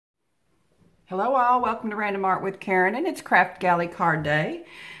Hello all, welcome to Random Art with Karen, and it's Kraftgali card day.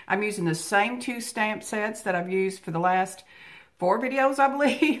 I'm using the same two stamp sets that I've used for the last 4 videos, I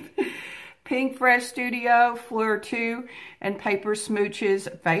believe. Pink Fresh Studio, Fleur 2, and Paper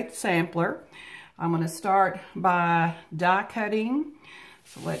Smooches Faith Sampler. I'm going to start by die cutting.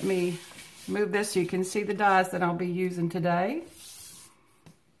 So let me move this so you can see the dies that I'll be using today.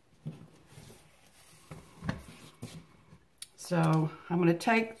 So I'm going to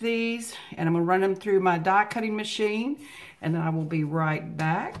take these and I'm going to run them through my die cutting machine, and then I will be right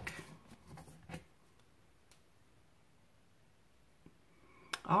back.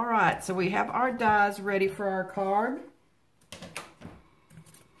 All right, so we have our dies ready for our card.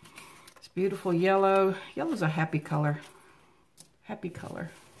 It's beautiful yellow. Yellow's a happy color. Happy color.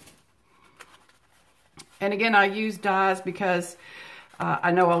 And again, I use dies because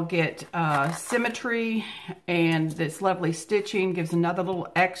I know I'll get symmetry, and this lovely stitching gives another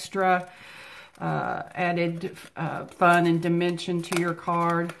little extra added fun and dimension to your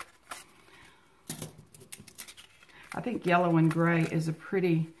card. I think yellow and gray is a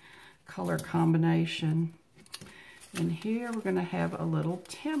pretty color combination. And here we're going to have a little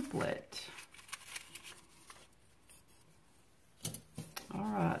template. All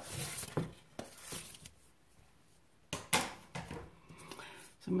right.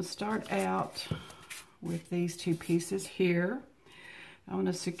 So I'm going to start out with these two pieces here. I'm going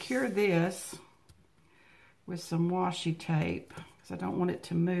to secure this with some washi tape because I don't want it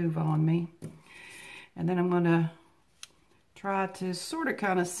to move on me. And then I'm going to try to sort of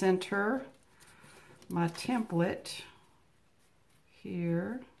kind of center my template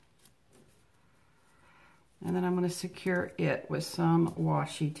here. And then I'm going to secure it with some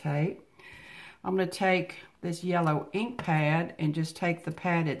washi tape. I'm going to take this yellow ink pad and just take the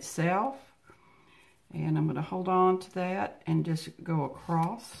pad itself, and I'm going to hold on to that and just go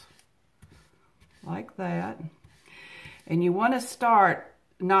across like that. And you want to start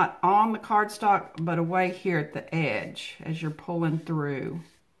not on the cardstock but away here at the edge as you're pulling through.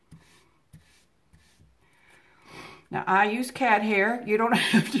 Now I use cat hair. You don't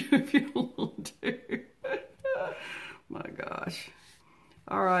have to if you don't want to. My gosh.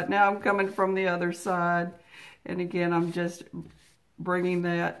 All right, now I'm coming from the other side. And again, I'm just bringing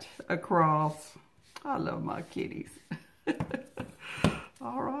that across. I love my kitties.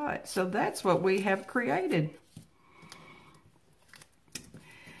 All right, so that's what we have created.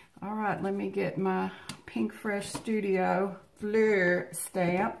 All right, let me get my Pink Fresh Studio Fleur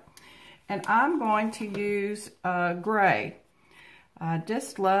stamp. And I'm going to use gray. I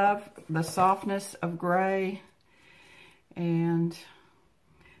just love the softness of gray. And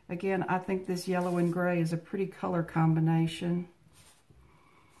again, I think this yellow and gray is a pretty color combination.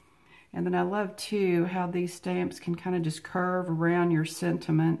 And then I love, too, how these stamps can kind of just curve around your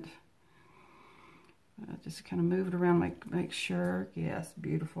sentiment. Just kind of move it around, make sure. Yes,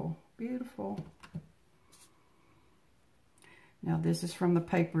 beautiful, beautiful. Now, this is from the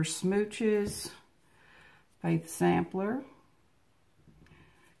Paper Smooches Faith Sampler.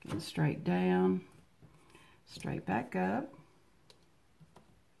 Getting straight down, straight back up.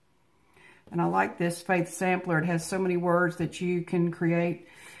 And I like this Faith Sampler. It has so many words that you can create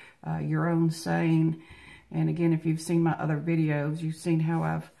your own saying. And again, if you've seen my other videos, you've seen how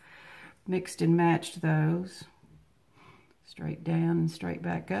I've mixed and matched those. Straight down and straight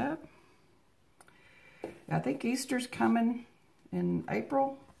back up. I think Easter's coming in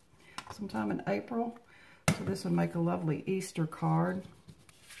April, sometime in April. So this would make a lovely Easter card.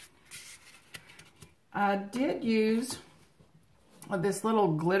 I did use this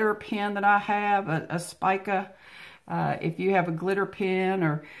little glitter pen that I have, a Spica. If you have a glitter pen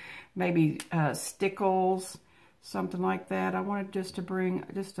or maybe stickles, something like that. I wanted just to bring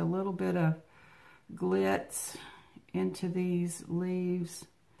just a little bit of glitz into these leaves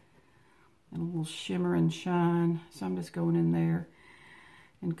and a little shimmer and shine. So I'm just going in there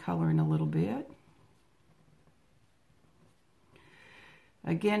and coloring a little bit.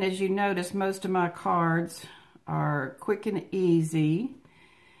 Again, as you notice, most of my cards are quick and easy,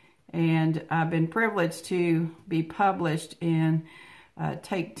 and I've been privileged to be published in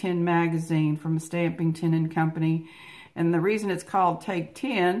Take 10 magazine from Stamping 10 & Company. And the reason it's called Take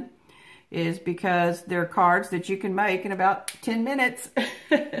 10 is because they're cards that you can make in about 10 minutes.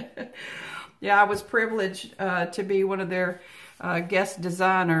 Yeah, I was privileged to be one of their guest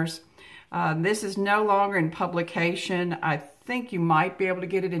designers. This is no longer in publication. I think you might be able to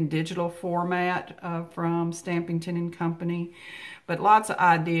get it in digital format from Stamping 10 & Company. But lots of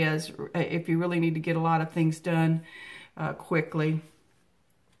ideas if you really need to get a lot of things done quickly.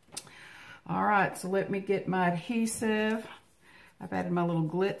 All right, so let me get my adhesive. I've added my little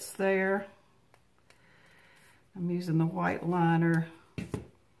glitz there. I'm using the white liner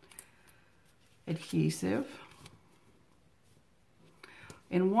adhesive.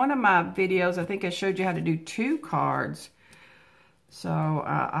 In one of my videos, I think I showed you how to do 2 cards. So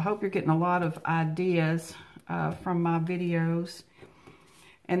I hope you're getting a lot of ideas from my videos.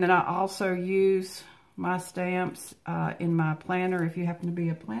 And then I also use my stamps in my planner if you happen to be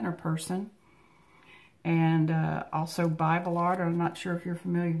a planner person. And also Bible art. I'm not sure if you're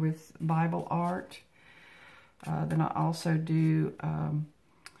familiar with Bible art. Then I also do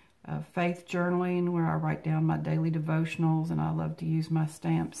faith journaling, where I write down my daily devotionals, and I love to use my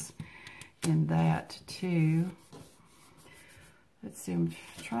stamps in that too. Let's see, I'm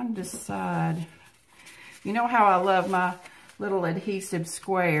trying to decide. You know how I love my little adhesive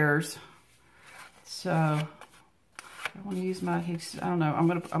squares. So I want to use my adhesive. I don't know. I'm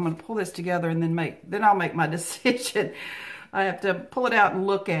gonna pull this together and then I'll make my decision. I have to pull it out and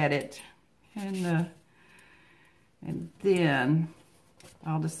look at it, and then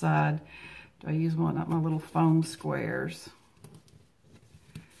I'll decide, do I use one of my little foam squares?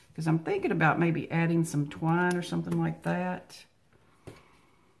 Because I'm thinking about maybe adding some twine or something like that.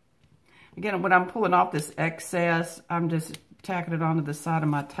 Again, when I'm pulling off this excess, I'm just tacking it onto the side of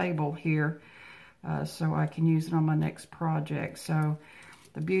my table here so I can use it on my next project. So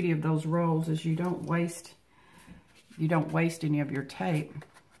the beauty of those rolls is you don't waste any of your tape.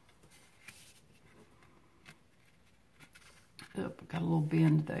 Oh, got a little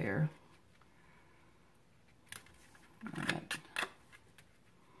bend there. All right.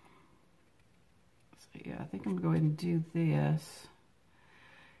 So yeah, I think I'm going to go ahead and do this.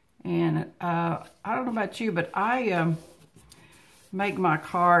 And I don't know about you, but I make my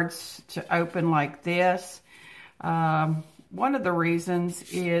cards to open like this. One of the reasons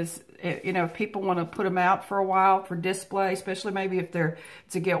is, you know, if people want to put them out for a while for display, especially maybe if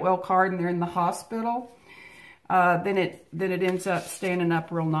it's a get well card and they're in the hospital, then it ends up standing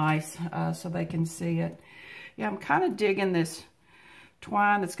up real nice so they can see it. Yeah, I'm kind of digging this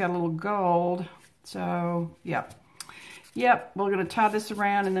twine that's got a little gold. So, yeah. Yep, we're going to tie this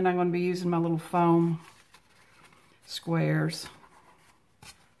around, and then I'm going to be using my little foam squares. I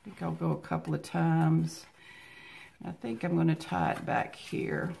think I'll go a couple of times. I think I'm going to tie it back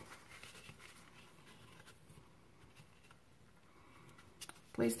here.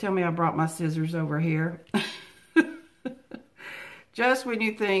 Please tell me I brought my scissors over here. Just when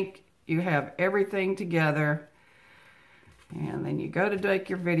you think you have everything together, and then you go to make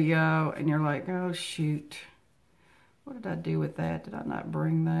your video, and you're like, oh, shoot. What did I do with that? Did I not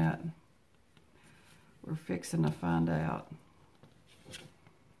bring that? We're fixing to find out.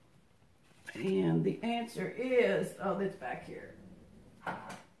 And the answer is, oh, it's back here.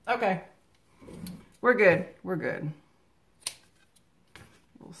 Okay. We're good. We're good.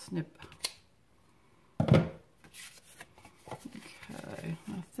 We'll snip. Okay.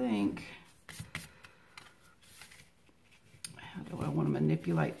 I think, how do I want to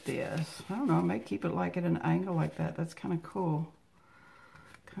manipulate this? I don't know. I may keep it like at an angle like that. That's kind of cool.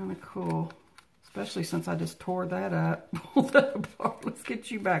 Kind of cool. Especially since I just tore that up. Pull that apart. Let's get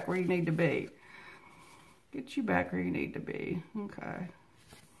you back where you need to be. Get you back where you need to be. Okay.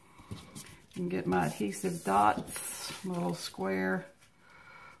 And get my adhesive dots. Little square.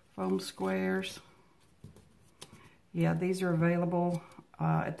 Foam squares. Yeah, these are available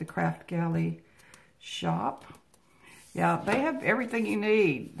at the Kraftgali shop. Yeah, they have everything you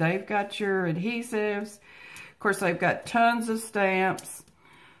need. They've got your adhesives. Of course, they've got tons of stamps.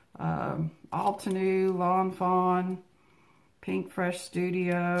 Altenew, Lawn Fawn, Pink Fresh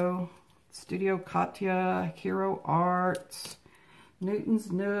Studio, Studio Katya, Hero Arts,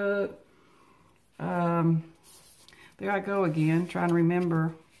 Newton's Nook. There I go again, trying to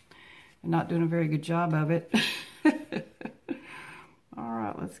remember and not doing a very good job of it. All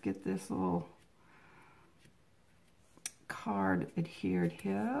right, let's get this little card adhered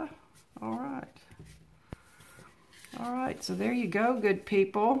here. All right. All right, so there you go, good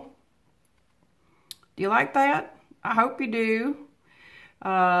people. Do you like that? I hope you do.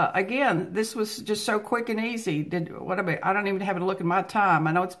 Again, this was just so quick and easy. I don't even have to look at my time.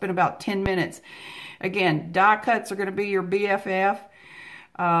 I know it's been about 10 minutes. Again, die cuts are going to be your BFF.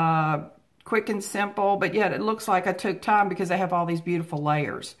 Quick and simple, but yet it looks like I took time because they have all these beautiful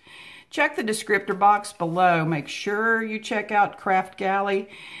layers. Check the descriptor box below. Make sure you check out Kraftgali.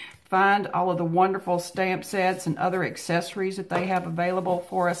 Find all of the wonderful stamp sets and other accessories that they have available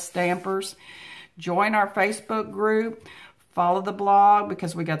for us stampers. Join our Facebook group. Follow the blog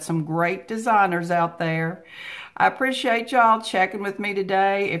because we got some great designers out there. I appreciate y'all checking with me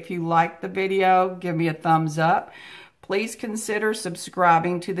today. If you liked the video, give me a thumbs up. Please consider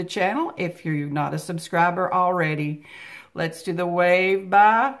subscribing to the channel if you're not a subscriber already. Let's do the wave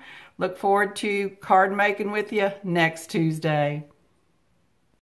bye. Look forward to card making with you next Tuesday.